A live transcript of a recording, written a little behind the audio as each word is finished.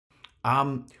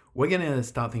We're going to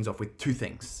start things off with two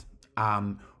things.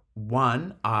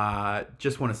 One,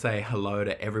 just want to say hello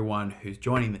to everyone who's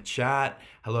joining the chat.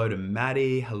 Hello to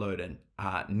Maddie. Hello to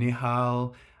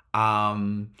Nihal.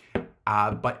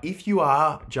 But if you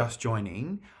are just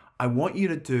joining, I want you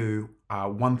to do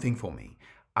one thing for me.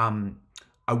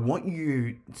 I want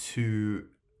you to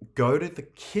go to the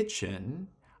kitchen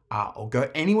or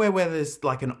go anywhere where there's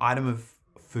like an item of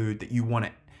food that you want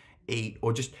to eat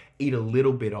or just eat a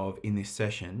little bit of in this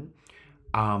session,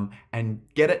 and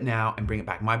get it now and bring it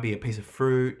back. It might be a piece of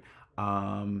fruit.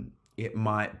 It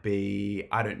might be,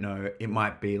 I don't know, it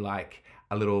might be like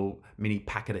a little mini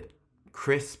packet of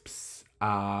crisps.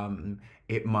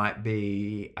 It might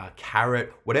be a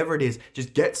carrot, whatever it is,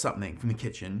 just get something from the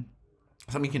kitchen,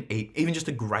 something you can eat, even just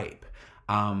a grape,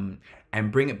 and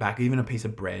bring it back, even a piece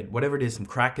of bread, whatever it is, some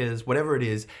crackers, whatever it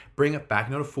is, bring it back,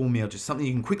 not a full meal, just something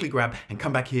you can quickly grab and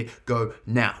come back here, go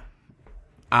now.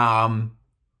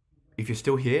 If you're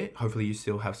still here, hopefully you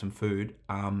still have some food.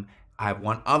 I have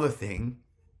one other thing,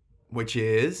 which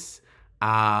is,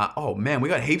 oh man, we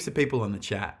got heaps of people in the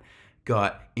chat.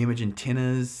 Got Imogen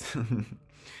Tinners,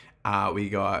 we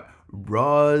got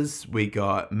Roz, we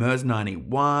got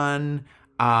Mers91.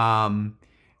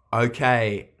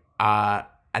 Okay,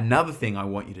 another thing I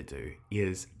want you to do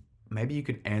is maybe you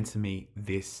could answer me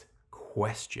this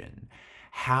question.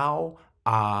 How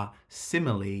are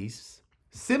similes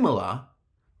similar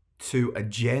to a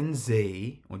Gen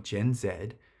Z or Gen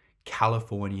Z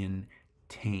Californian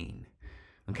teen?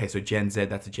 Okay, so Gen Z,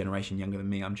 that's a generation younger than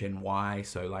me. I'm Gen Y.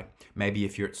 So like maybe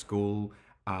if you're at school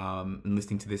and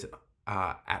listening to this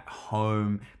at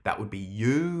home, that would be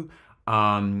you.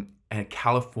 And a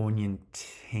Californian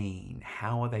teen,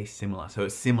 how are they similar? So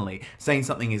it's simile, saying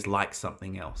something is like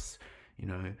something else, you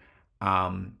know.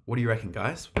 What do you reckon,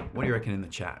 guys? What do you reckon in the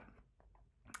chat?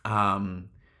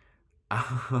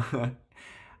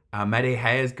 Maddie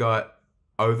Hayer's got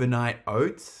overnight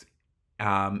oats.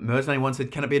 Mers91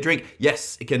 said, can it be a drink?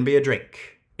 Yes, it can be a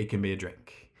drink. It can be a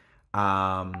drink.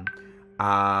 All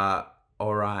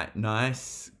right,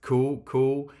 nice,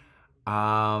 cool.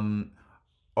 All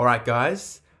right,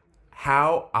 guys.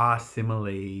 How are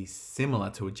similes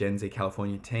similar to a Gen Z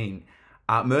California teen?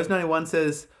 Mers91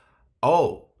 says,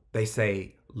 oh, they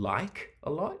say like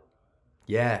a lot?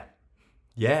 Yeah.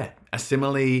 A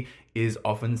simile is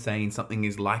often saying something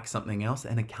is like something else,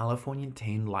 and a Californian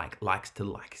teen likes to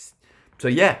like. So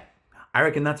yeah, I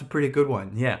reckon that's a pretty good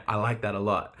one. Yeah, I like that a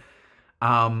lot.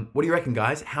 What do you reckon,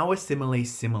 guys? How are similes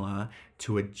similar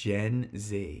to a Gen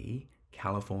Z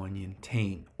Californian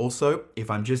teen? Also,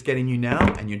 if I'm just getting you now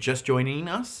and you're just joining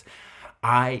us,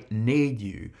 I need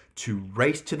you to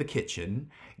race to the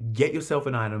kitchen, get yourself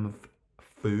an item of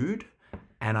food,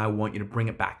 and I want you to bring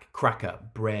it back. Cracker,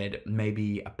 bread,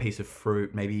 maybe a piece of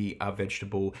fruit, maybe a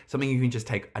vegetable, something you can just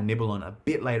take a nibble on a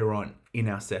bit later on in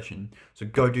our session. So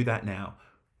go do that now.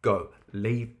 Go,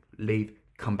 leave,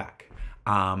 come back.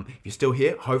 If you're still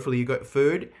here, hopefully you got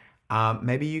food.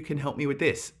 Maybe you can help me with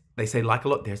this. They say like a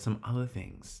lot, there's some other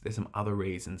things. There's some other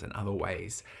reasons and other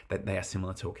ways that they are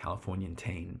similar to a Californian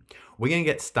teen. We're gonna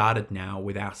get started now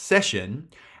with our session,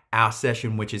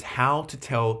 which is how to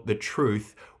tell the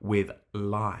truth with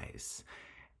lies.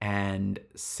 And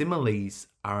similes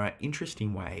are an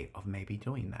interesting way of maybe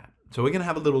doing that. So we're gonna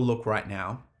have a little look right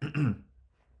now.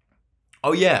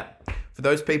 Oh yeah, for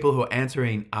those people who are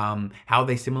answering how are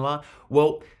they similar?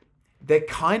 Well, they're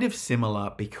kind of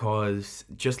similar because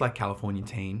just like California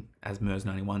teen, as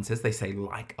Mers91 says, they say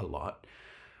like a lot.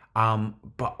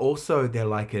 But also they're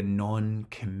like a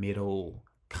non-committal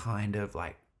kind of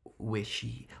like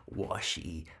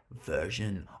wishy-washy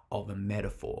version of a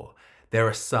metaphor. They're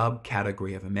a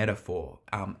subcategory of a metaphor.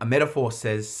 A metaphor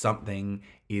says something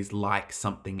is like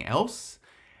something else,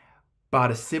 but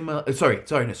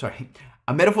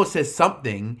a metaphor says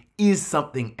something is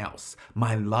something else.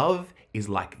 My love is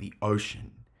like the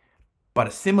ocean. But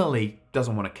a simile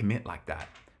doesn't want to commit like that.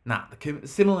 Nah, the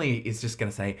simile is just going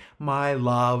to say, my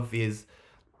love is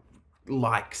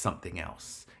like something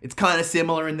else. It's kind of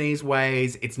similar in these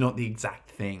ways. It's not the exact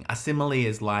thing. A simile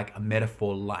is like a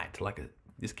metaphor light, like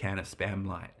this can of Spam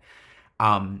light.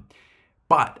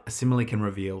 But a simile can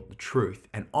reveal the truth.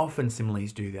 And often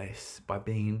similes do this by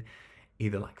being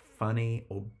either like funny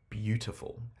or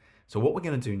beautiful. So what we're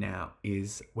going to do now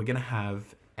is we're going to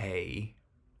have a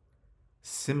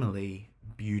simile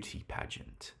beauty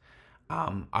pageant.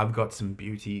 I've got some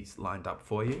beauties lined up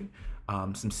for you,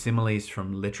 some similes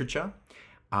from literature.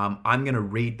 I'm going to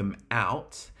read them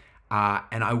out,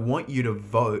 and I want you to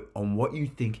vote on what you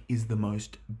think is the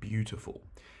most beautiful.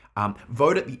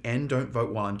 Vote at the end, don't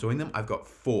vote while I'm doing them. I've got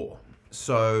 4.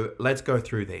 So let's go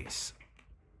through these.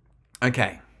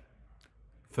 Okay.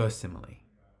 First simile.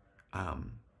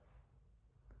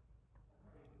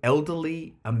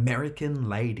 Elderly American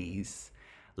ladies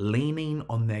leaning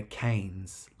on their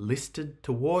canes listed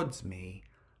towards me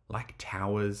like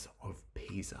towers of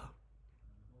Pisa.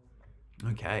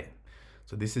 Okay,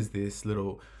 so this is this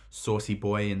little saucy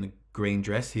boy in the green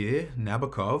dress here,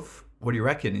 Nabokov. What do you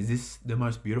reckon? Is this the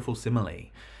most beautiful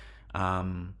simile?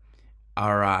 All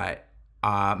right.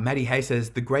 Maddie Hay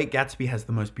says, The Great Gatsby has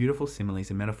the most beautiful similes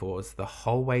and metaphors the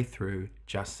whole way through,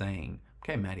 just saying.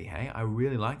 Okay, Maddie Hay, I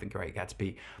really like The Great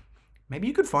Gatsby. Maybe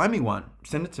you could find me one.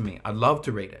 Send it to me. I'd love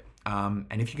to read it. And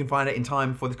if you can find it in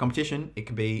time for this competition, it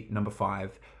could be number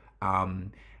 5.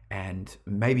 And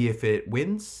maybe if it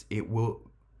wins, it will,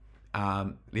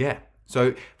 yeah.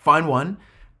 So find one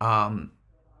and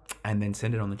then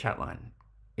send it on the chat line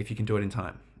if you can do it in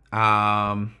time.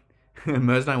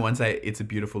 Mers91 say, it's a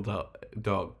beautiful dog.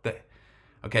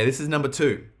 Okay, this is number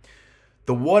 2.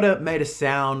 The water made a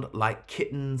sound like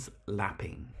kittens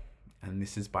lapping. And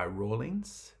this is by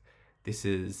Rawlings. This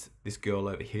is this girl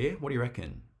over here. What do you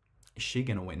reckon? Is she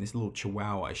gonna win? This little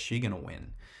chihuahua, is she gonna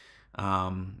win?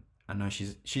 I know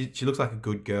she looks like a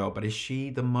good girl, but is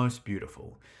she the most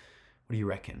beautiful? What do you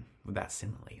reckon with that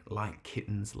simile? Like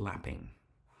kittens lapping.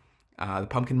 The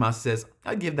Pumpkin Master says,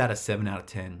 I'd give that a 7 out of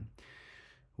 10.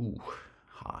 Ooh,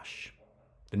 harsh.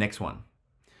 The next one.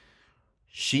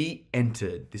 She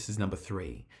entered, this is number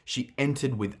 3. She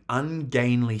entered with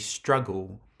ungainly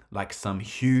struggle like some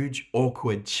huge,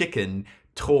 awkward chicken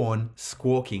torn,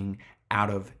 squawking out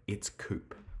of its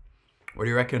coop. What do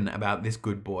you reckon about this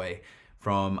good boy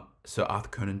from Sir Arthur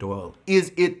Conan Doyle?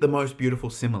 Is it the most beautiful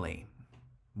simile?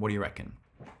 What do you reckon?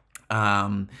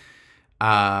 Imogen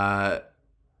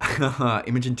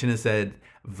Tinner said,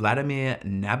 Vladimir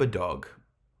Nabodog.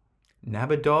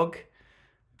 Nabodog?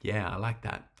 Yeah, I like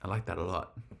that. I like that a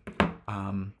lot.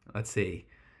 Let's see.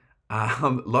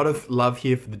 A lot of love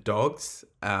here for the dogs.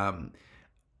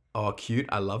 Oh, cute.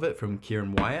 I love it, from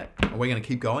Kieran Wyatt. We're going to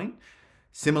keep going.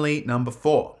 Simile number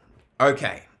 4.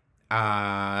 Okay.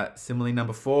 Simile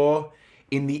number 4.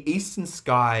 In the eastern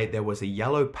sky, there was a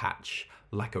yellow patch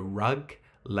like a rug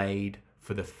laid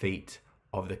for the feet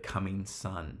of the coming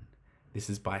sun. This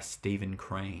is by Stephen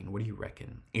Crane. What do you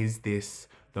reckon? Is this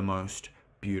the most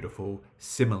beautiful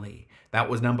simile? That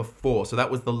was number 4. So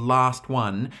that was the last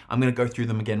one. I'm going to go through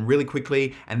them again really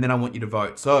quickly, and then I want you to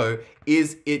vote. So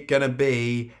is it going to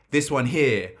be this one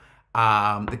here?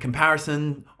 The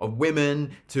comparison of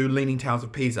women to Leaning Towers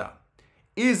of Pisa.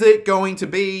 Is it going to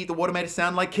be the water made a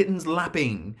sound like kittens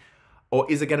lapping? Or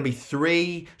is it going to be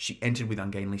 3? She entered with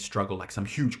ungainly struggle like some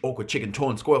huge awkward chicken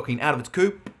torn squawking out of its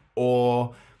coop.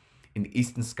 Or in the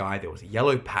eastern sky, there was a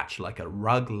yellow patch like a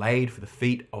rug laid for the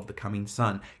feet of the coming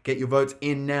sun. Get your votes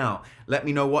in now. Let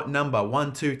me know what number,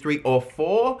 1, 2, 3, or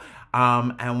 4.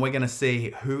 And we're going to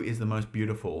see who is the most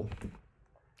beautiful.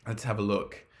 Let's have a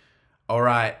look. All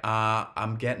right,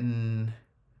 I'm getting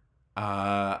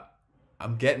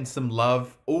some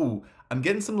love. Ooh, I'm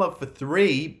getting some love for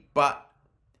 3, but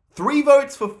 3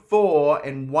 votes for 4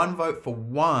 and 1 vote for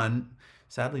 1.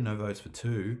 Sadly, no votes for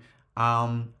 2.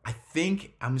 I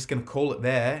think I'm just going to call it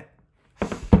there.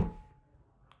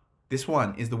 This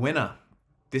one is the winner.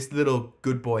 This little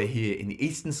good boy here. In the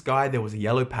eastern sky, there was a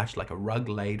yellow patch like a rug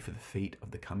laid for the feet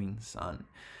of the coming sun.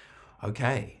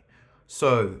 Okay,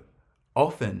 so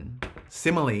often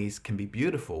similes can be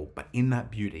beautiful, but in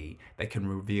that beauty, they can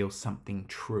reveal something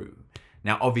true.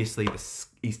 Now, obviously, the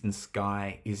eastern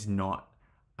sky is not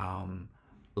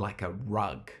like a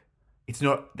rug. It's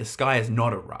not, the sky is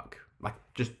not a rug, like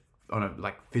just on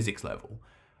a physics level,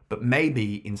 but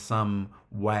maybe in some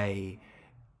way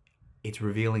it's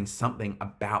revealing something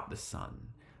about the sun,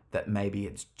 that maybe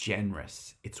it's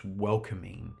generous, it's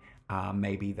welcoming,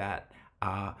 maybe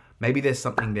there's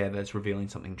something there that's revealing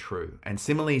something true. And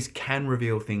similes can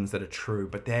reveal things that are true,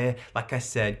 but they're, like I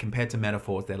said, compared to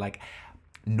metaphors, they're like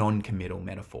non-committal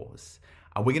metaphors.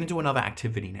 We're going to do another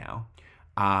activity now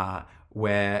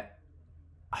where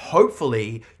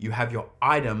hopefully you have your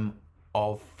item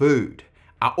of food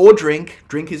or drink.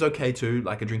 Drink is okay too,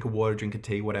 like a drink of water, drink of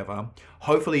tea, whatever.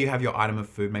 Hopefully you have your item of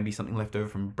food, maybe something left over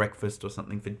from breakfast or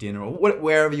something for dinner or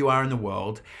wherever you are in the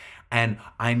world. And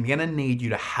I'm gonna need you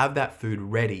to have that food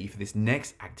ready for this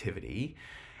next activity.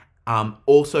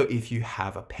 Also, if you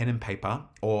have a pen and paper,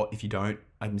 or if you don't,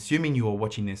 I'm assuming you are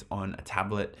watching this on a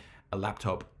tablet, a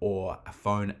laptop, or a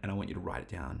phone, and I want you to write it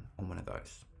down on one of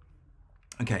those.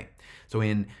 Okay, so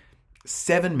in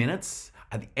 7 minutes,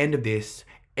 at the end of this,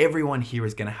 everyone here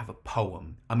is gonna have a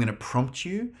poem. I'm gonna prompt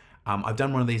you I've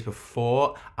done one of these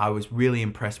before. I was really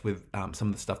impressed with some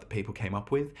of the stuff that people came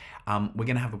up with. We're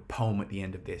gonna have a poem at the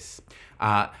end of this.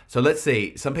 So let's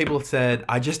see. Some people have said,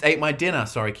 I just ate my dinner.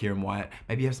 Sorry, Kieran Wyatt.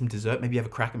 Maybe you have some dessert, maybe you have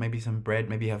a cracker, maybe some bread,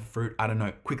 maybe you have fruit. I don't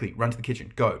know. Quickly, run to the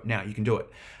kitchen. Go, now, you can do it.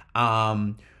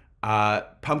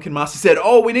 Pumpkin Master said,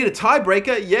 oh, we need a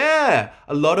tiebreaker. Yeah,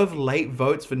 a lot of late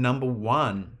votes for number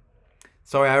 1.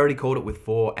 Sorry, I already called it with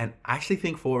 4, and I actually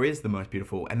think 4 is the most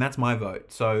beautiful, and that's my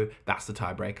vote. So that's the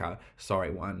tiebreaker. Sorry,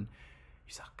 1.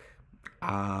 You suck.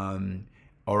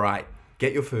 All right,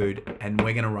 get your food, and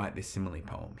we're gonna write this simile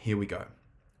poem. Here we go.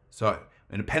 So,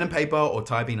 in a pen and paper or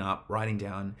typing up, writing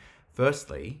down.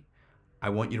 Firstly, I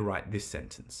want you to write this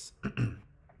sentence.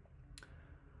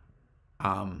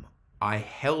 I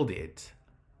held it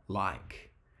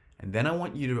like, and then I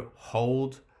want you to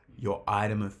hold your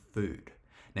item of food.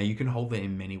 Now you can hold it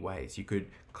in many ways. You could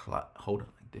hold it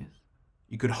like this.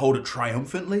 You could hold it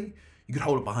triumphantly. You could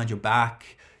hold it behind your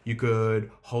back. You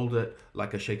could hold it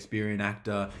like a Shakespearean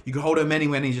actor. You could hold it in many,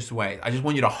 many just ways. I just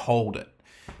want you to hold it.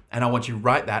 And I want you to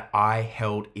write that, I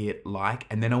held it like,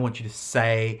 and then I want you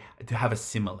to have a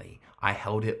simile. I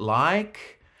held it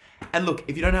like, and look,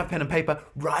 if you don't have pen and paper,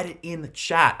 write it in the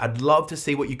chat. I'd love to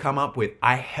see what you come up with.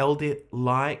 I held it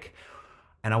like,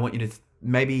 and I want you to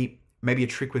maybe a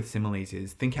trick with similes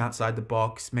is think outside the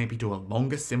box, maybe do a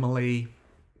longer simile.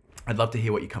 I'd love to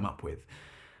hear what you come up with.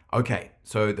 Okay,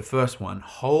 so the first one,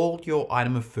 hold your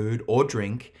item of food or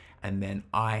drink, and then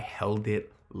I held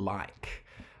it like.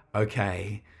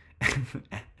 Okay,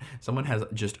 someone has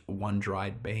just one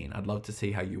dried bean. I'd love to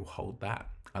see how you hold that.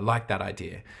 I like that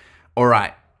idea. All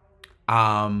right,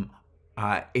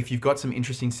 if you've got some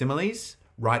interesting similes,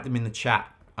 write them in the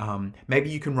chat. Maybe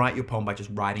you can write your poem by just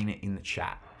writing it in the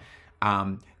chat.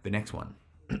 The next one,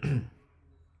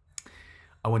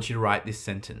 I want you to write this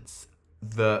sentence,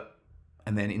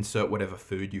 and then insert whatever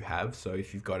food you have. So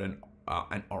if you've got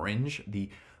an orange,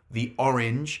 the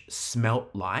orange smelt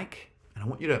like, and I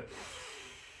want you to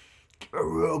give a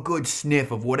real good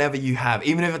sniff of whatever you have,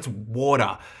 even if it's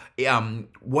water,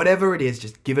 whatever it is,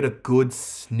 just give it a good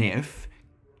sniff.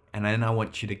 And then I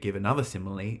want you to give another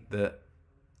simile that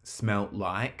smelt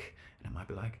like, and it might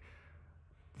be like,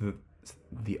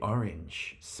 the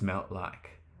orange smelt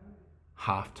like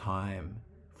halftime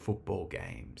football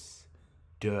games,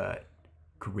 dirt,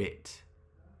 grit,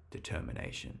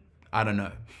 determination. I don't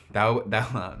know.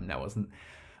 That wasn't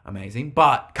amazing,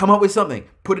 but come up with something.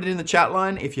 Put it in the chat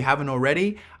line if you haven't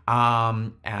already.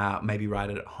 Maybe write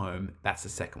it at home. That's the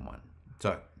second one.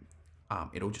 So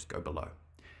it'll just go below.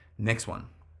 Next one.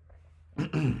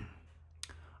 I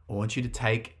want you to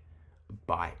take a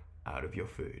bite out of your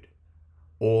food.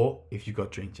 Or if you've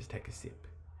got drink, just take a sip.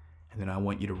 And then I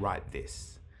want you to write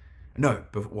this. No,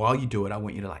 but while you do it, I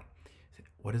want you to like,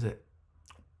 what is it?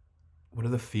 What are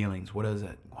the feelings? What does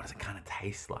it kind of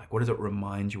taste like? What does it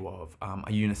remind you of? Are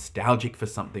you nostalgic for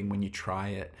something when you try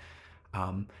it?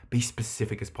 Be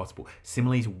specific as possible.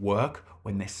 Similes work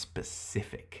when they're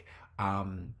specific.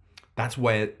 That's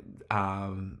where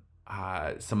some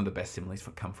of the best similes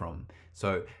come from.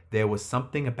 So there was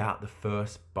something about the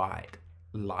first bite,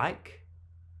 like,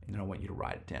 and then I want you to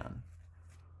write it down.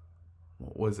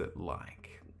 What was it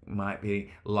like? Might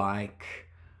be like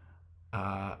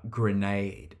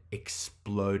grenade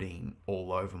exploding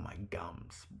all over my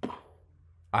gums.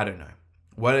 I don't know.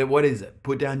 What is it?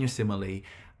 Put down your simile.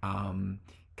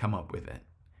 Come up with it.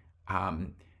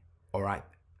 All right.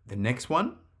 The next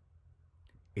one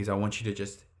is I want you to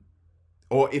just,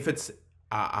 or if it's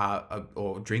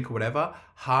or drink or whatever,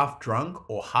 half drunk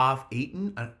or half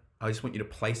eaten. I just want you to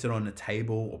place it on a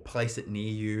table or place it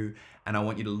near you, and I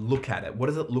want you to look at it. What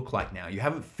does it look like now? You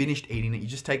haven't finished eating it. You've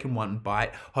just taken one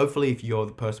bite. Hopefully, if you're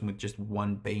the person with just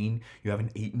one bean, you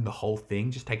haven't eaten the whole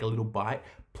thing. Just take a little bite,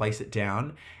 place it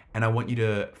down, and I want you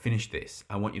to finish this.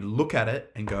 I want you to look at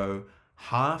it and go,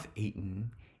 half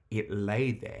eaten, it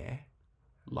lay there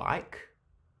like,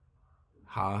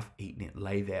 half eaten, it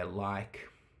lay there like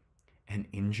an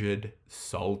injured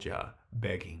soldier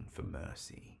begging for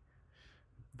mercy.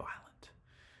 Violent.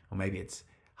 Or maybe it's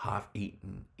half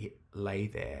eaten, it lay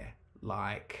there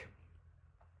like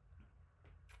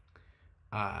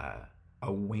a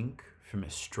wink from a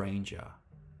stranger.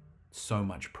 So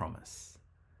much promise.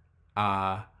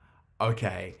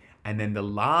 Okay, and then the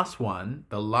last one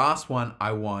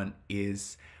I want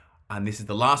is, and this is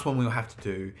the last one we'll have to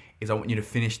do, is I want you to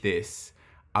finish this.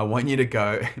 I want you to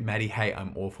go, Maddie, hey,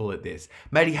 I'm awful at this.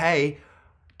 Maddie, hey,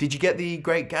 did you get the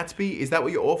Great Gatsby? Is that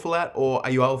what you're awful at, or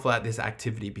are you awful at this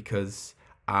activity? Because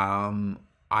I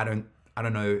don't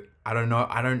know.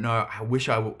 I wish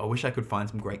I could find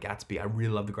some Great Gatsby. I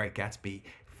really love the Great Gatsby.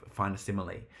 Find a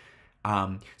simile.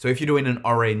 So if you're doing an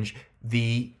orange,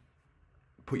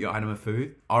 put your item of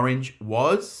food, orange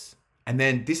was, and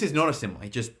then this is not a simile,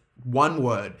 just one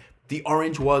word. The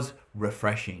orange was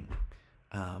refreshing.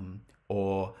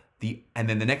 And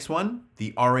then the next one,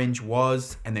 the orange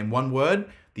was, and then one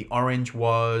word, the orange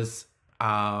was,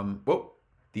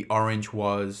 the orange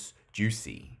was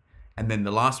juicy. And then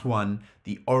the last one,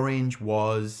 the orange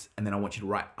was, and then I want you to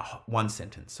write one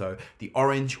sentence. So the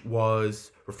orange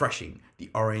was refreshing. The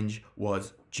orange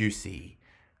was juicy.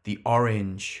 The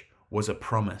orange was a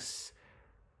promise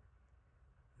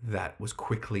that was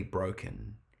quickly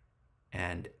broken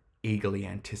and eagerly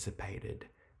anticipated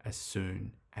as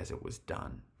soon as it was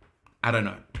done. I don't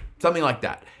know. Something like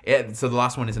that. So the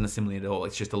last one isn't a simile at all.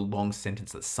 It's just a long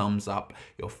sentence that sums up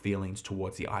your feelings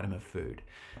towards the item of food.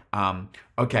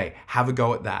 Okay, have a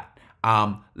go at that.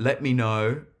 Let me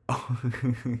know.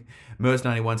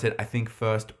 Mers91 said, I think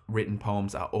first written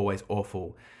poems are always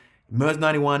awful.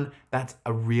 Mers91, that's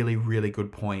a really, really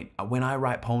good point. When I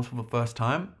write poems for the first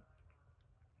time,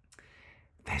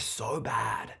 they're so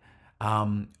bad.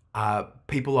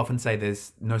 People often say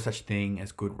there's no such thing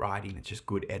as good writing, it's just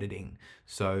good editing.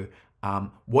 So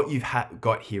what you've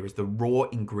got here is the raw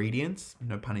ingredients,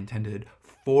 no pun intended,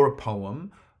 for a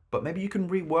poem, but maybe you can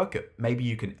rework it. Maybe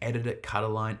you can edit it, cut a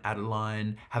line, add a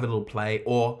line, have a little play,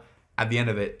 or at the end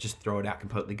of it, just throw it out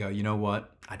completely, go, you know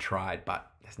what, I tried, but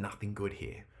there's nothing good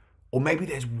here. Or maybe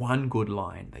there's one good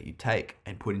line that you take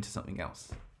and put into something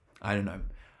else. I don't know.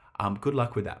 Good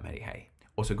luck with that, Matty Hay.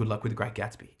 Also, good luck with The Great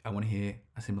Gatsby. I want to hear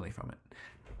a simile from it.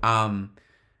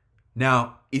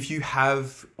 Now, if you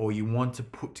have or you want to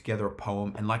put together a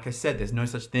poem, and like I said, there's no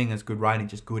such thing as good writing,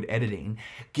 just good editing,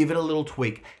 give it a little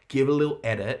tweak, give it a little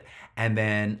edit, and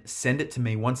then send it to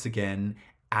me once again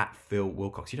at Phil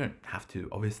Wilcox. You don't have to,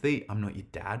 obviously. I'm not your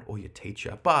dad or your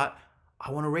teacher, but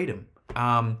I want to read them.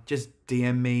 Just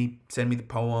DM me, send me the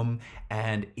poem,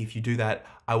 and if you do that,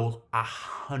 I will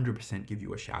 100% give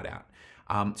you a shout out.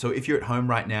 So if you're at home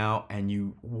right now and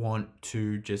you want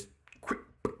to just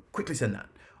quickly send that,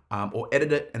 or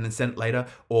edit it and then send it later,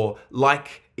 or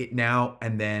like it now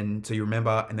and then so you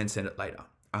remember and then send it later.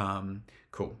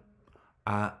 Cool.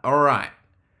 All right.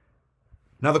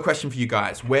 Another question for you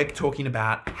guys. We're talking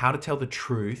about how to tell the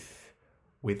truth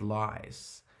with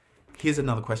lies. Here's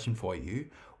another question for you.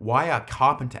 Why are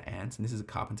carpenter ants, and this is a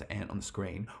carpenter ant on the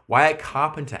screen, why are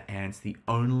carpenter ants the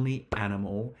only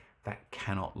animal that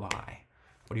cannot lie?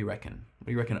 What do you reckon? What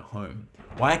do you reckon at home?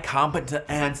 Why are carpenter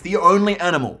ants the only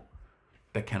animal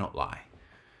that cannot lie?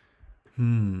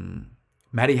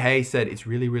 Matty Hay said it's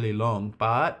really, really long,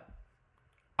 but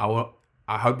I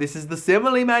hope this is the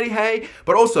simile, Matty Hay.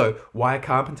 But also, why are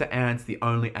carpenter ants the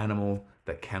only animal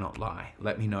that cannot lie?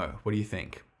 Let me know. What do you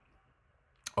think?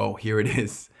 Oh, here it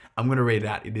is. I'm going to read it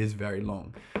out. It is very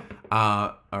long.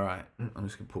 All right. I'm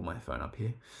just going to pull my phone up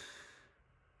here.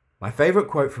 My favorite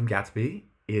quote from Gatsby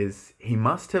is, he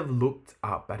must have looked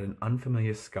up at an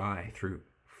unfamiliar sky through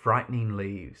frightening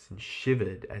leaves and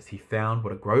shivered as he found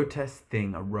what a grotesque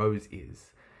thing a rose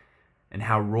is, and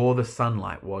how raw the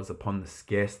sunlight was upon the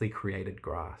scarcely created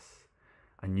grass.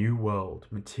 A new world,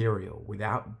 material,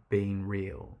 without being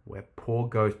real, where poor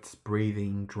ghosts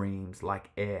breathing dreams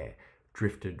like air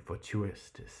drifted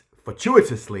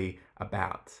fortuitously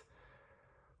about.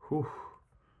 Whew.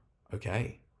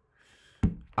 Okay.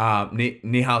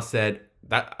 Nihal said,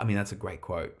 that's a great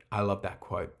quote. I love that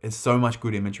quote. There's so much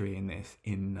good imagery in this,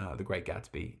 in The Great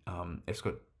Gatsby. F.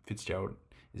 Scott Fitzgerald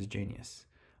is a genius.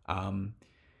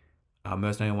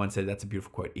 Mers91 said, that's a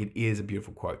beautiful quote. It is a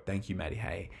beautiful quote. Thank you, Matty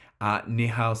Hay.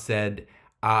 Nihal said,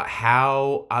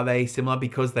 how are they similar?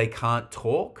 Because they can't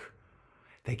talk?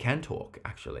 They can talk,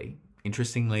 actually.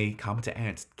 Interestingly, carpenter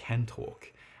ants can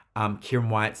talk. Kieran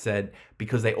White said,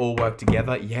 because they all work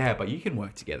together. Yeah, but you can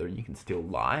work together and you can still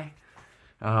lie.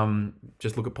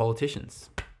 Just look at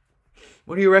politicians.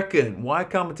 What do you reckon? Why are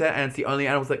carpenter ants the only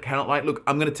animals that cannot lie? Look,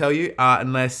 I'm going to tell you,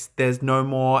 unless there's no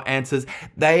more answers,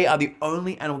 they are the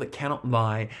only animal that cannot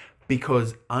lie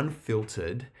because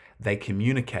unfiltered, they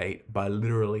communicate by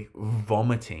literally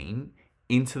vomiting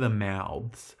into the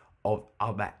mouths of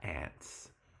other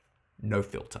ants. No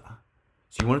filter.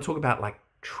 So you want to talk about like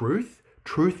truth?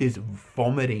 Truth is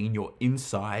vomiting your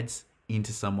insides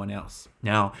into someone else.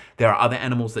 Now, there are other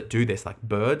animals that do this, like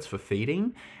birds for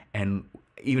feeding, and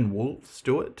even wolves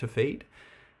do it to feed.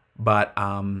 But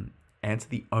ants are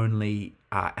the only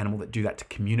animal that do that to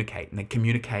communicate. And they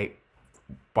communicate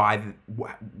by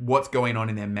what's going on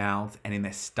in their mouths and in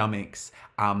their stomachs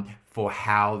for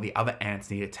how the other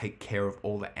ants need to take care of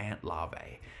all the ant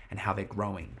larvae and how they're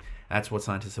growing. That's what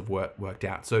scientists have worked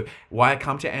out. So why are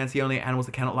carpenter ants the only animals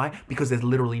that cannot lie? Because there's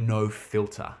literally no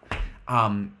filter.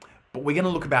 But we're going to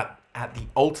look at the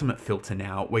ultimate filter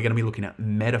now. We're going to be looking at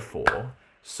metaphor.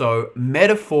 So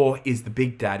metaphor is the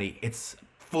big daddy. It's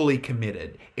fully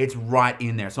committed. It's right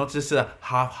in there. It's not just a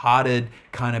half-hearted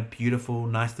kind of beautiful,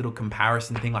 nice little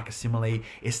comparison thing like a simile.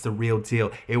 It's the real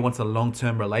deal. It wants a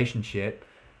long-term relationship.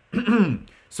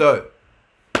 So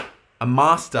a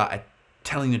master at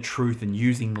telling the truth and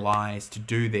using lies to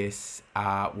do this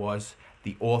was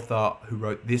the author who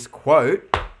wrote this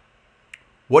quote.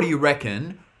 What do you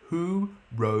reckon? Who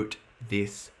wrote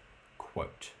this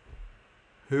quote?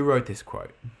 Who wrote this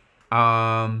quote?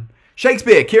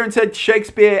 Shakespeare. Kieran said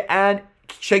Shakespeare, and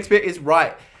Shakespeare is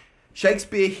right.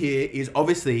 Shakespeare here is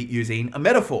obviously using a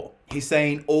metaphor. He's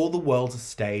saying all the world's a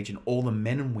stage and all the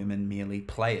men and women merely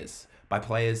players. By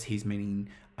players, he's meaning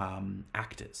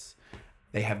actors.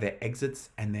 They have their exits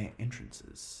and their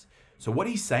entrances. So what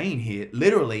he's saying here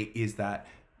literally is that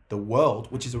the world,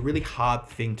 which is a really hard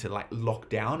thing to like lock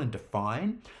down and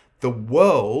define, the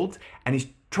world, and he's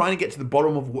trying to get to the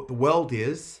bottom of what the world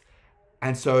is.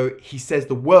 And so he says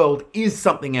the world is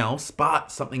something else,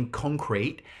 but something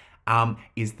concrete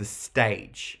is the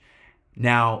stage.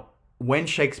 Now, when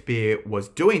Shakespeare was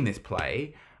doing this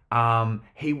play,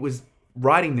 he was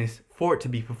writing this for it to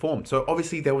be performed. So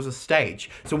obviously there was a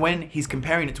stage. So when he's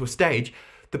comparing it to a stage,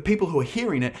 the people who are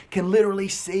hearing it can literally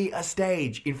see a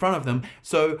stage in front of them.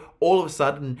 So all of a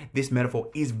sudden, this metaphor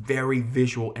is very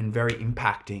visual and very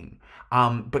impacting.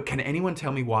 But can anyone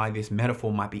tell me why this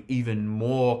metaphor might be even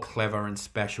more clever and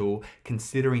special,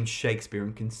 considering Shakespeare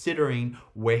and considering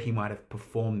where he might have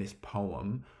performed this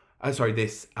poem?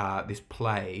 This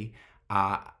play,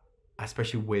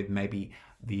 especially with maybe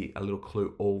a little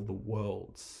clue, all the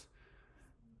worlds.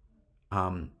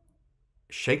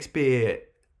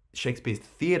 Shakespeare's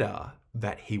theatre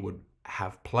that he would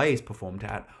have plays performed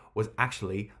at was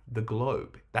actually the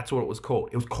Globe. That's what it was called.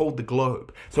 It was called the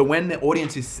Globe. So when the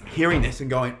audience is hearing this and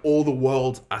going, all the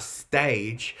world's a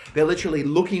stage, they're literally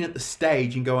looking at the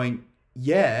stage and going,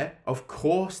 yeah, of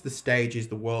course the stage is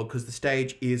the world, because the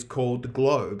stage is called the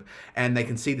Globe, and they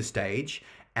can see the stage,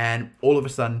 and all of a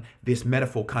sudden this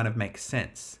metaphor kind of makes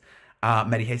sense.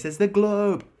 Maddie Hay says the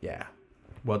Globe. Yeah,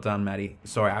 well done, Maddie.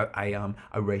 Sorry,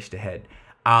 I raced ahead.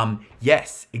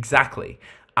 Yes, exactly.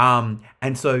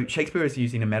 And so Shakespeare is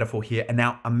using a metaphor here, and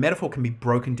now a metaphor can be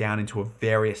broken down into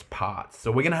various parts.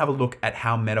 So we're going to have a look at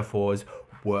how metaphors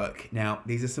work. Now,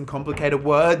 these are some complicated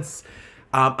words.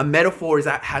 A metaphor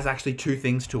has actually two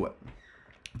things to it.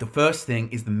 The first thing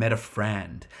is the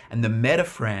metaphrand, and the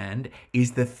metaphrand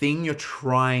is the thing you're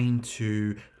trying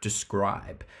to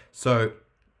describe. So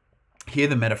here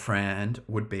the metaphrand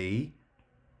would be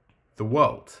the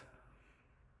world.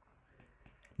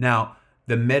 Now,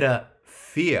 the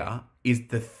metaphor is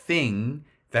the thing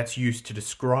that's used to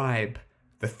describe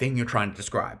the thing you're trying to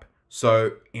describe.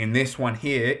 So in this one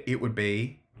here, it would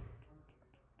be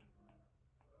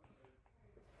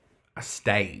a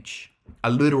stage, a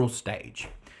literal stage.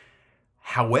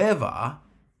 However,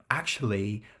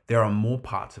 actually, there are more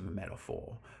parts of a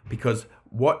metaphor, because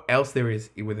what else there is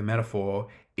with a metaphor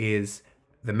is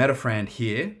the metaphrand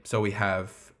here. So we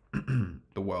have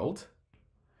the world,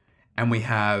 and we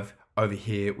have over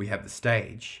here, we have the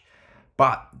stage.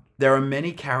 But there are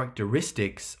many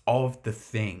characteristics of the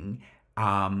thing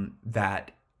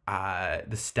that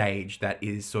the stage that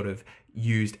is sort of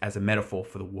used as a metaphor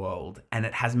for the world, and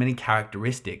it has many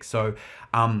characteristics. So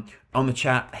on the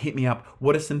chat, hit me up.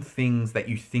 What are some things that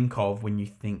you think of when you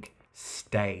think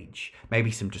stage?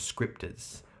 Maybe some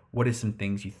descriptors. What are some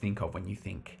things you think of when you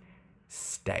think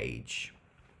stage?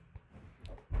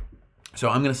 So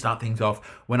I'm going to start things off.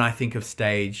 When I think of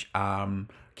stage,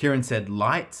 Kieran said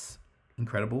lights,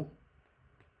 incredible.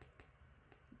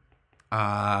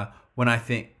 When I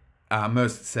think,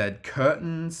 Most said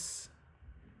curtains.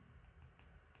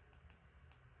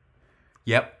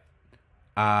 Yep.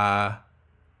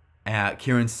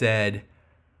 Kieran said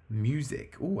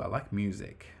music. Ooh, I like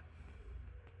music.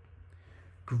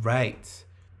 Great.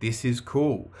 This is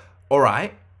cool. All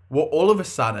right. Well, all of a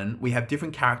sudden, we have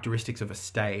different characteristics of a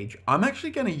stage. I'm actually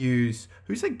going to use,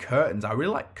 who said curtains? I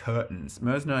really like curtains.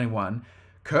 Mers91.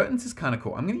 Curtains is kind of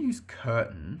cool. I'm going to use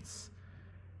curtains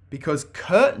because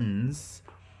curtains,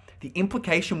 the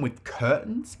implication with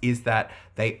curtains is that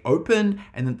they open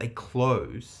and then they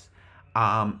close.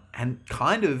 And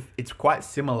kind of, it's quite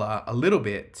similar a little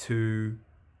bit to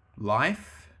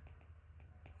life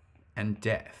and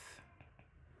death.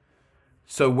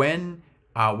 So when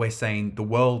we're saying the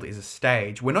world is a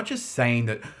stage, we're not just saying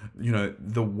that, you know,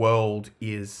 the world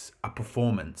is a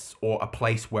performance or a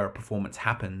place where a performance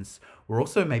happens. We're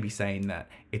also maybe saying that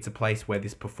it's a place where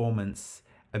this performance,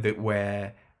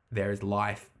 where there is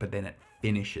life, but then it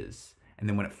finishes. and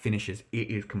then when it finishes, it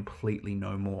is completely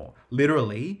no more.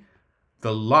 Literally,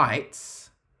 the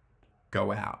lights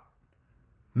go out.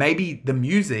 Maybe the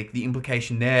music, the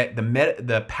implication there,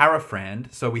 the paraphrand.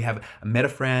 So we have a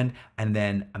metaphrand and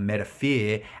then a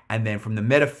metaphor. And then from the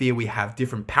metaphor, we have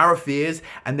different paraphors.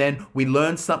 And then we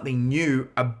learn something new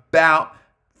about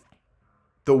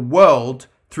the world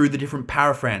through the different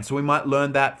paraphrands. So we might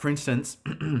learn that, for instance,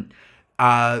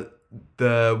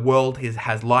 the world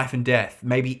has life and death.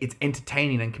 Maybe it's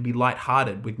entertaining and can be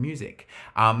lighthearted with music.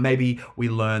 Maybe we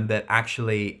learn that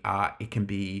actually it can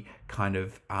be kind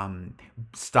of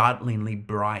startlingly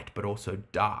bright, but also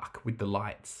dark with the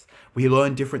lights. We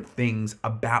learn different things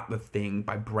about the thing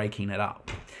by breaking it up.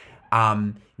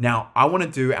 Now, I want to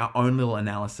do our own little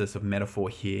analysis of metaphor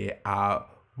here.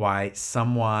 Why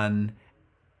someone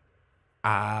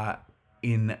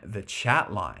in the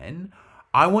chat line,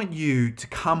 I want you to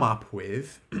come up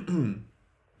with, we're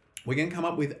going to come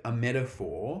up with a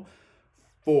metaphor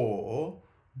for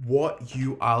what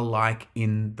you are like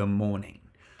in the morning.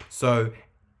 So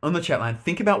on the chat line,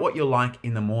 think about what you're like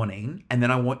in the morning, and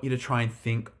then I want you to try and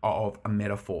think of a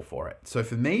metaphor for it. So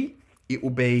for me, it will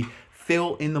be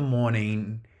Phil in the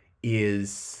morning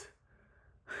is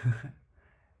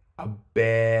a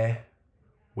bear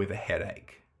with a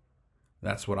headache.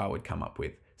 That's what I would come up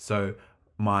with. So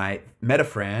my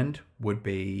metaphrand would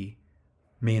be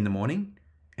me in the morning,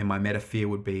 and my metaphor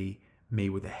would be me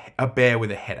with a bear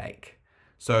with a headache.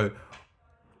 So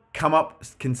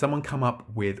can someone come up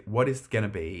with what is going to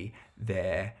be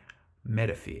their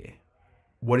metaphor?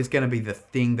 What is going to be the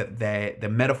thing that the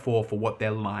metaphor for what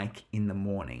they're like in the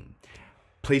morning?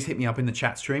 Please hit me up in the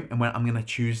chat stream, and I'm going to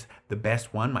choose the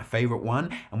best one, my favorite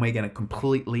one, and we're going to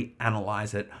completely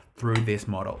analyze it through this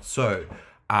model. So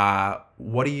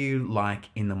what do you like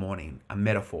in the morning? A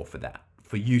metaphor for that,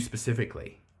 for you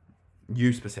specifically.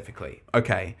 You specifically.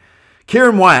 Okay.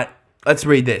 Kieran Wyatt, let's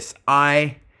read this.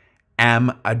 I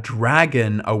am a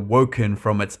dragon awoken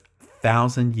from its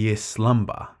 1,000-year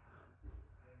slumber.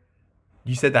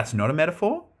 You said that's not a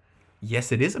metaphor?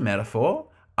 Yes, it is a metaphor.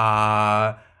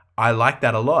 I like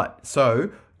that a lot.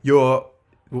 So our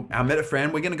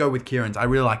metaphrand, we're going to go with Kieran's. I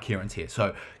really like Kieran's here.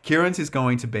 So Kieran's is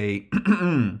going to be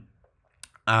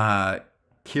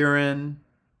Kieran.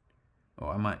 Oh,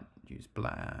 I might use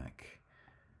black.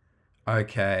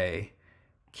 Okay.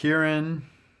 Kieran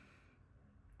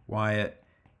Wyatt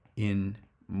in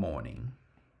morning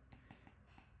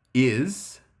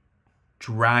is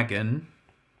dragon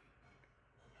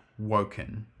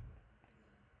woken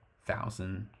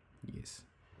 1,000 years.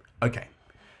 Okay.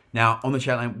 Now on the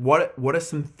chat line, what are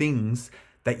some things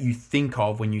that you think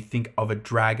of when you think of a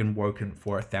dragon woken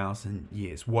for 1,000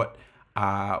 years? What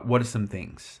are some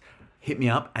things? Hit me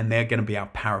up, and they're going to be our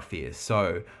paraphors.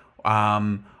 So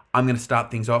I'm going to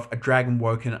start things off. A dragon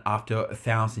woken after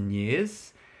 1,000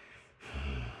 years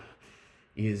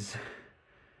is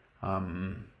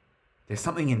there's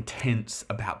something intense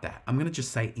about that. I'm going to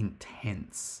just say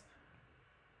intense.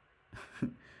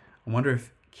 I wonder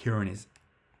if Kieran is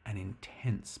an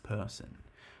intense person.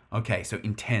 Okay, so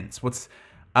intense. What's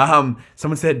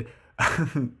someone said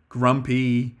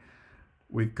grumpy.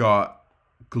 We've got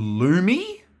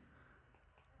gloomy.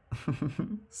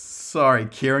 Sorry,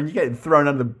 Kieran, you're getting thrown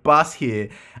under the bus here.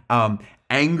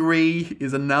 Angry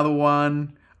is another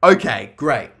one. Okay,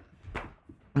 great.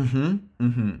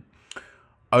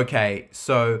 Okay,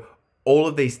 so all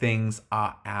of these things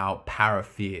are our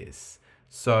paraphors.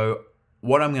 So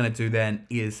what I'm going to do then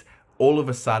is all of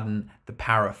a sudden the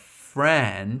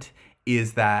paraphrand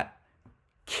is that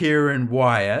Kieran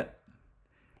Wyatt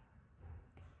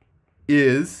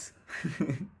is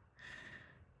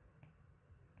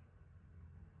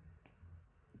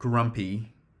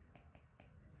grumpy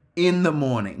in the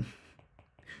morning.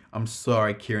 I'm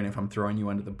sorry, Kieran, if I'm throwing you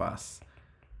under the bus.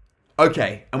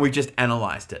 Okay, and we've just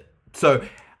analyzed it. So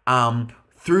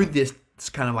through this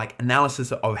kind of like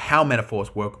analysis of how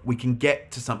metaphors work, we can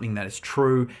get to something that is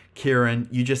true. Kieran,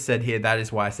 you just said here, that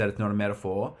is why I said it's not a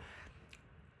metaphor.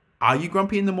 Are you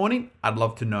grumpy in the morning? I'd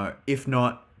love to know. If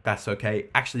not, that's okay.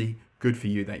 Actually, good for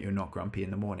you that you're not grumpy in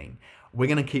the morning. We're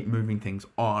going to keep moving things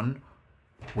on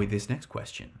with this next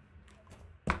question.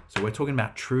 So we're talking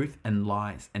about truth and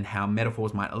lies and how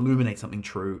metaphors might illuminate something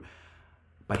true.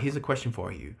 But here's a question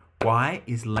for you. Why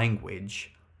is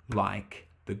language like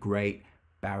the Great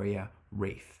Barrier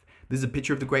Reef? This is a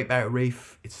picture of the Great Barrier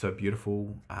Reef. It's so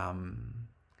beautiful.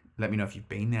 Let me know if you've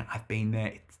been there. I've been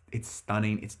there. It's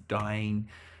stunning. It's dying.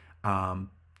 Why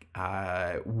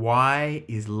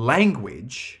is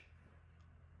language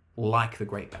like the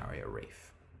Great Barrier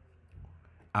Reef?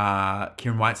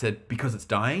 Kieran White said, because it's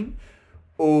dying.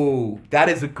 Oh, that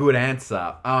is a good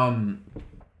answer.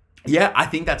 Yeah, I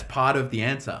think that's part of the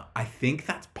answer. I think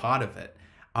that's part of it.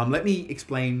 Let me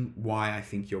explain why I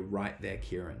think you're right there,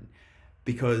 Kieran.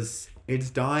 Because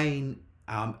it's dying.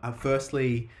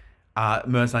 Firstly,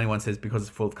 MERS91 says because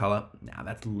it's full of color. Nah,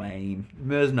 that's lame.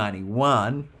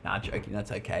 MERS91. Nah, joking.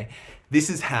 That's okay. This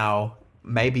is how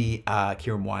maybe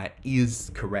Kieran White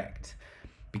is correct.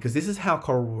 Because this is how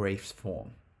coral reefs form.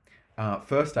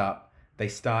 First up, they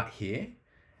start here.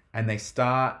 And they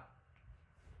start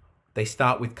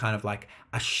with kind of like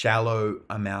a shallow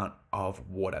amount of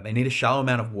water. They need a shallow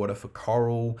amount of water for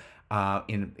coral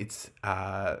in its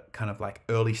kind of like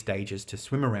early stages to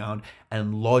swim around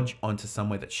and lodge onto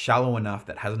somewhere that's shallow enough,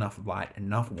 that has enough light,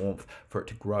 enough warmth for it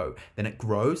to grow. Then it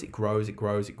grows, it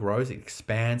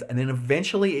expands, and then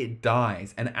eventually it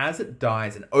dies. And as it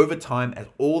dies, and over time, as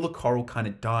all the coral kind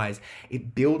of dies,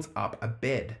 it builds up a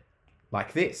bed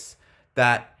like this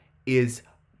that is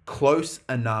close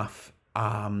enough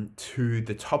to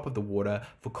the top of the water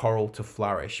for coral to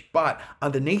flourish. But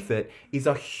underneath it is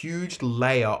a huge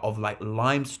layer of like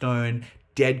limestone,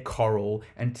 dead coral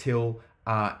until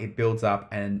it builds up.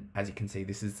 And as you can see,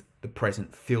 this is the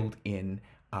present filled in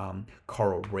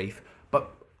coral reef.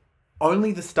 But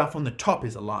only the stuff on the top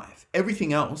is alive.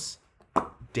 Everything else,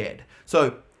 dead.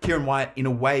 So Kieran White, in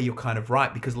a way, you're kind of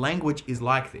right, because language is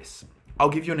like this. I'll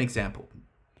give you an example.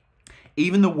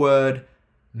 Even the word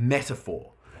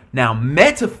metaphor. Now,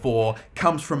 metaphor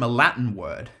comes from a Latin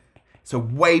word. So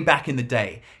way back in the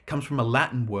day, comes from a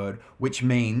Latin word, which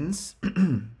means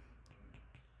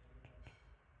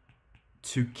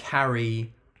to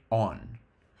carry on,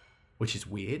 which is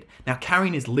weird. Now,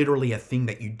 carrying is literally a thing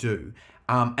that you do.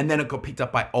 And then it got picked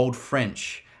up by Old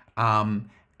French. And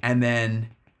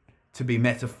then to be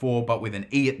metaphor, but with an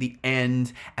E at the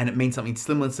end, and it means something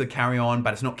similar to carry on,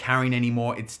 but it's not carrying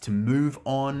anymore, it's to move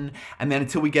on. And then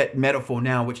until we get metaphor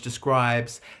now, which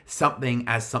describes something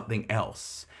as something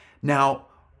else. Now,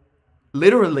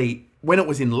 literally, when it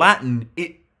was in Latin,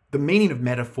 the meaning of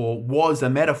metaphor was a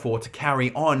metaphor to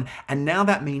carry on, and now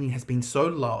that meaning has been so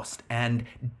lost and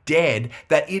dead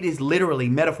that it is literally,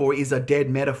 metaphor is a dead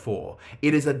metaphor.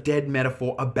 It is a dead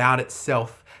metaphor about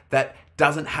itself that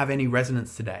doesn't have any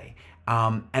resonance today.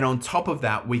 And on top of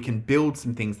that, we can build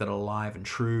some things that are alive and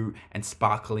true and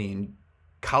sparkly and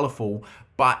colorful,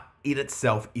 but it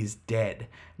itself is dead.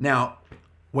 Now,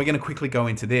 we're going to quickly go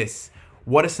into this.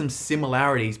 What are some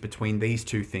similarities between these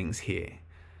two things here?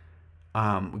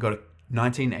 We've got a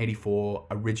 1984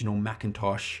 original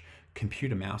Macintosh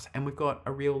computer mouse, and we've got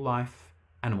a real life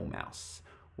animal mouse.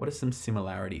 What are some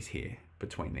similarities here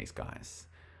between these guys?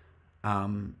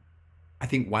 I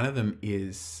think one of them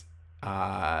is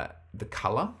the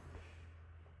color.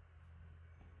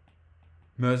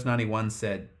 MERS91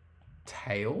 said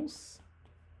tails.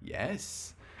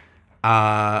 Yes.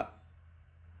 Kieran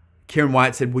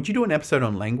White said, would you do an episode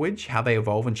on language, how they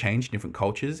evolve and change in different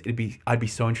cultures? I'd be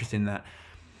so interested in that.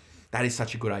 That is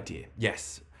such a good idea.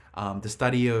 Yes. The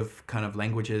study of kind of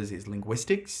languages is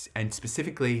linguistics, and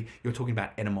specifically you're talking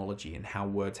about etymology and how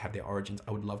words have their origins.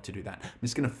 I would love to do that. I'm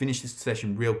just going to finish this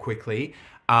session real quickly.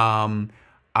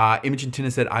 Imogen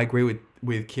Tinner said, I agree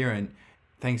with Kieran.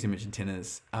 Thanks, Imogen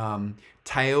Tinners.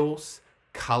 Tails,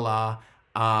 color.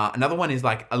 Another one is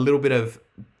like a little bit of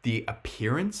the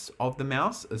appearance of the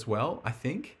mouse as well, I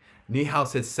think. Nihal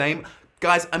says same.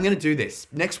 Guys, I'm going to do this.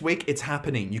 Next week, it's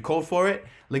happening. You called for it.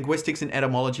 Linguistics and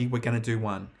etymology, we're going to do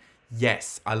one.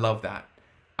 Yes, I love that.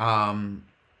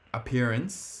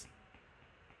 Appearance.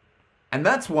 And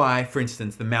that's why, for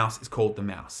instance, the mouse is called the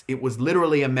mouse. It was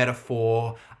literally a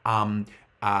metaphor, kind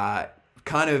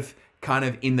of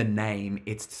in the name.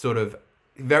 It's sort of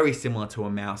very similar to a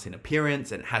mouse in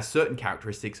appearance, and it has certain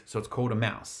characteristics, so it's called a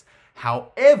mouse.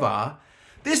 However,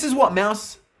 this is what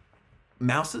mouses,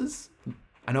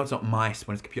 I know it's not mice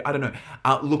when it's computer, I don't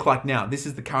know, look like now. This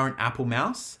is the current Apple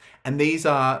mouse, and these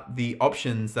are the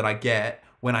options that I get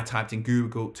when I typed in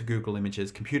Google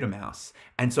Images computer mouse.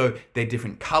 And so they're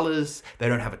different colors, they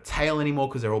don't have a tail anymore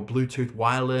because they're all Bluetooth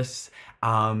wireless,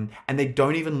 and they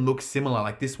don't even look similar.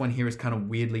 Like this one here is kind of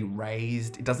weirdly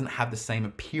raised. It doesn't have the same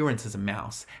appearance as a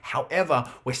mouse.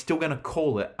 However, we're still gonna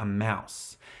call it a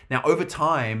mouse. Now, over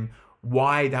time,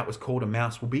 why that was called a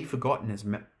mouse will be forgotten as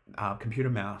computer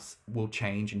mouse will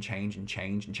change and change and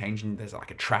change and change. And there's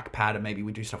like a trackpad, and maybe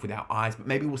we do stuff with our eyes, but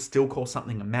maybe we'll still call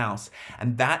something a mouse.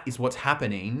 And that is what's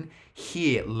happening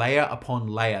here, layer upon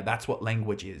layer. That's what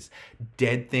language is.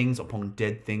 Dead things upon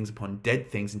dead things upon dead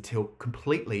things until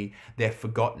completely they're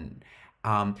forgotten.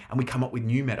 And we come up with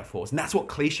new metaphors. And that's what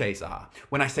cliches are.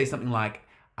 When I say something like,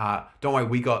 Don't worry,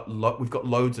 we've got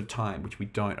loads of time, which we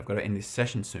don't. I've got to end this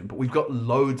session soon, but we've got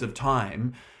loads of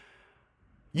time.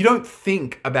 You don't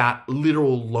think about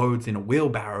literal loads in a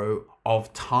wheelbarrow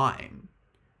of time.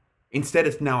 Instead,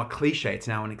 it's now a cliche. It's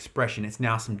now an expression. It's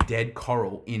now some dead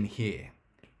coral in here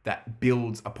that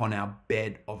builds upon our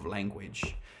bed of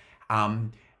language.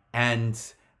 And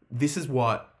this is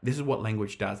what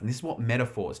language does, and this is what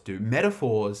metaphors do.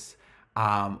 Metaphors,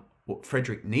 what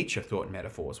Friedrich Nietzsche thought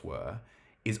metaphors were,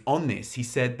 is on this. He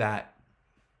said that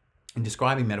in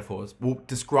describing metaphors,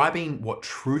 describing what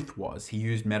truth was, he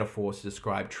used metaphors to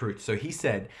describe truth. So he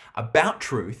said about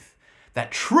truth,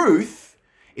 that truth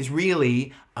is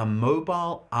really a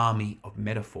mobile army of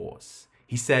metaphors.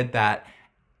 He said that,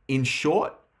 in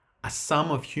short, a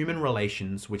sum of human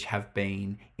relations which have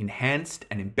been enhanced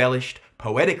and embellished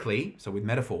poetically, so with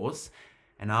metaphors,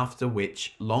 and after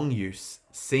which long use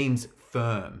seems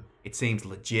firm. It seems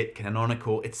legit,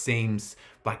 canonical, it seems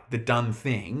like the done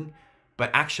thing, but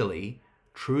actually,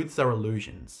 truths are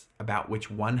illusions about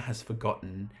which one has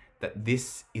forgotten that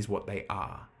this is what they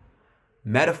are.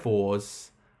 Metaphors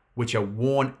which are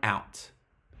worn out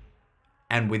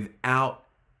and without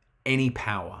any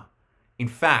power. In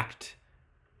fact,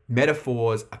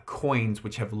 metaphors are coins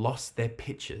which have lost their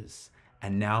pitches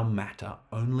and now matter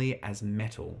only as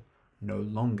metal, no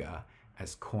longer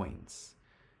as coins.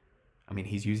 I mean,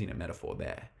 he's using a metaphor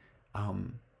there.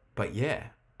 But yeah,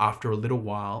 after a little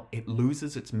while, it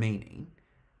loses its meaning,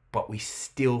 but we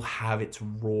still have its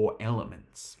raw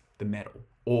elements, the metal,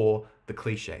 or the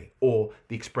cliche, or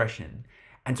the expression.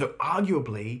 And so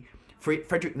arguably,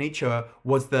 Friedrich Nietzsche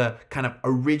was the kind of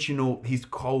original, he's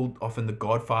called often the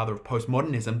godfather of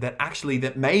postmodernism,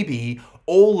 that maybe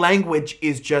all language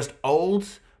is just old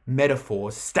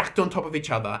metaphors stacked on top of each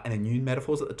other and then new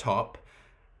metaphors at the top.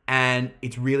 And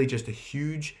it's really just a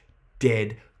huge,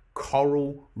 dead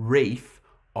coral reef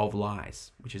of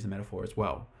lies, which is a metaphor as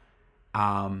well.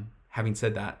 Having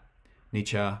said that,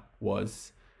 Nietzsche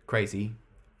was crazy,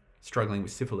 struggling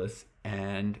with syphilis,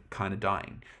 and kind of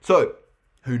dying. So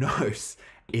who knows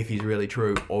if he's really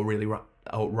true or really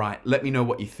right. Let me know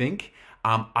what you think.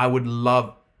 I would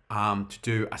love to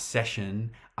do a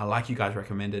session, like you guys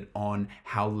recommended, on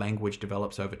how language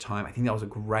develops over time. I think that was a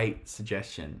great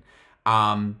suggestion.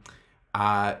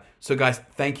 So guys,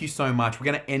 thank you so much. We're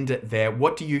going to end it there.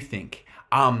 What do you think?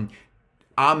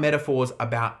 Are metaphors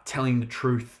about telling the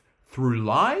truth through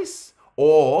lies,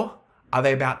 or are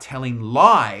they about telling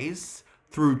lies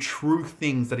through true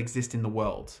things that exist in the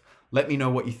world? Let me know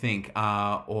what you think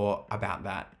or about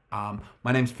that.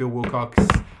 My name's Phil Wilcox.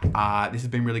 This has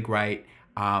been really great.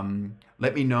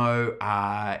 Let me know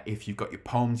if you've got your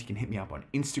poems. You can hit me up on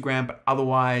Instagram. But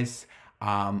otherwise,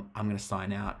 I'm going to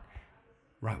sign out.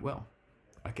 Right, well,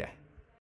 okay.